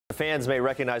Fans may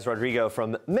recognize Rodrigo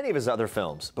from many of his other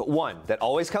films, but one that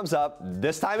always comes up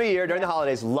this time of year during the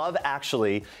holidays, Love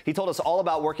Actually. He told us all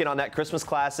about working on that Christmas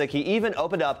classic. He even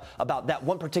opened up about that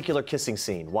one particular kissing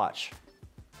scene. Watch.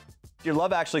 Your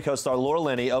Love Actually co-star Laura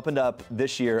Linney opened up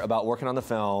this year about working on the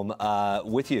film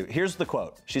with you. Here's the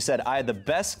quote. She said, "I had the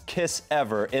best kiss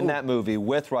ever in that movie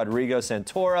with Rodrigo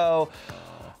Santoro."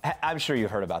 I'm sure you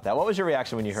heard about that. What was your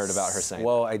reaction when you heard about her saying?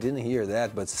 Well, I didn't hear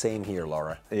that, but same here,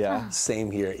 Laura. Yeah. Same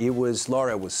here.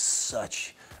 Laura was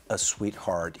such a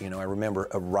sweetheart. You know, I remember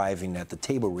arriving at the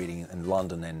table reading in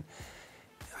London, and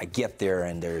I get there,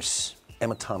 and there's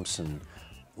Emma Thompson,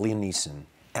 Liam Neeson,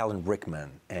 Alan Rickman,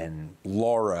 and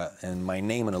Laura, and my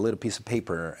name on a little piece of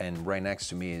paper, and right next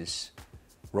to me is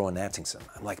Rowan Atkinson.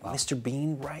 I'm like, wow. Mr.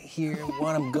 Bean right here,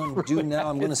 what I'm gonna do now,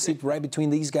 I'm gonna sit right between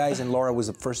these guys. And Laura was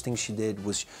the first thing she did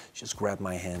was just grab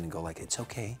my hand and go like, it's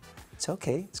okay,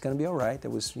 it's gonna be all right. I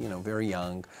was, you know, very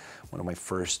young, one of my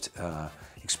first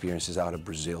experiences out of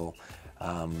Brazil.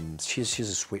 She's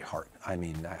a sweetheart. I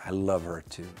mean, I love her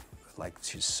too. Like,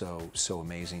 she's so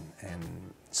amazing and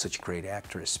such a great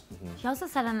actress. She also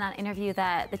said in that interview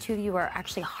that the two of you were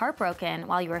actually heartbroken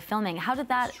while you were filming. How did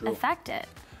that affect it?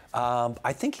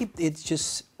 I think it's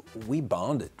just, we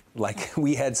bonded. Like,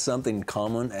 we had something in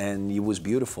common, and it was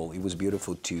beautiful. It was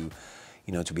beautiful to,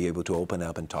 you know, to be able to open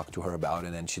up and talk to her about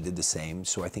it, and she did the same.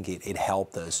 So I think it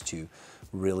helped us to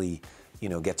really, you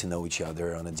know, get to know each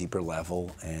other on a deeper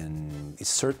level, and it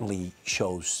certainly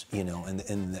shows, you know,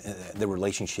 in the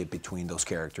relationship between those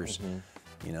characters.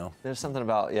 You know? There's something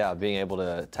about, yeah, being able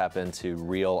to tap into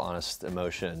real, honest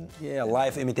emotion. Yeah,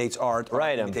 life imitates art.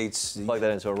 Right, art imitates... plug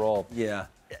that into a role. Yeah.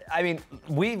 I mean,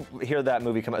 we hear that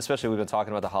movie come, especially we've been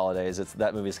talking about the holidays.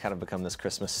 That movie's kind of become this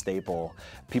Christmas staple.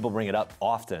 People bring it up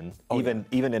often, even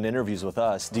in interviews with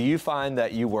us. Do you find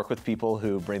that you work with people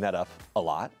who bring that up a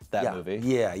lot, that movie?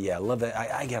 Yeah, Love it.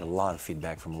 I get a lot of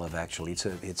feedback from Love Actually.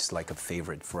 It's like a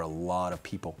favorite for a lot of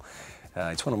people.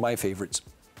 It's one of my favorites.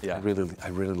 Yeah. I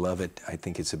really love it. I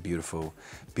think it's a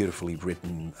beautifully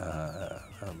written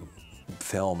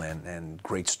film and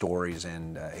great stories,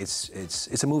 and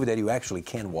it's a movie that you actually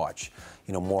can watch,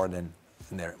 you know, more than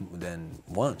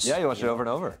once. Yeah, you watch it over and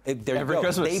over. Every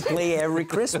Christmas. They play every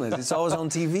Christmas. It's always on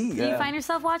TV. Do you find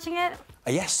yourself watching it?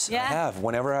 Yes, I have.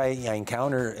 Whenever I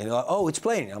encounter, and oh, it's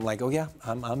playing, I'm like, oh yeah,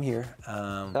 I'm here.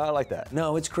 I like that.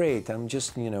 No, it's great. I'm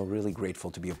just, you know, really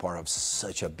grateful to be a part of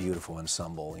such a beautiful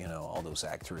ensemble. You know, all those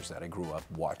actors that I grew up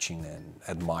watching and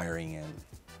admiring, and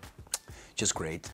just great.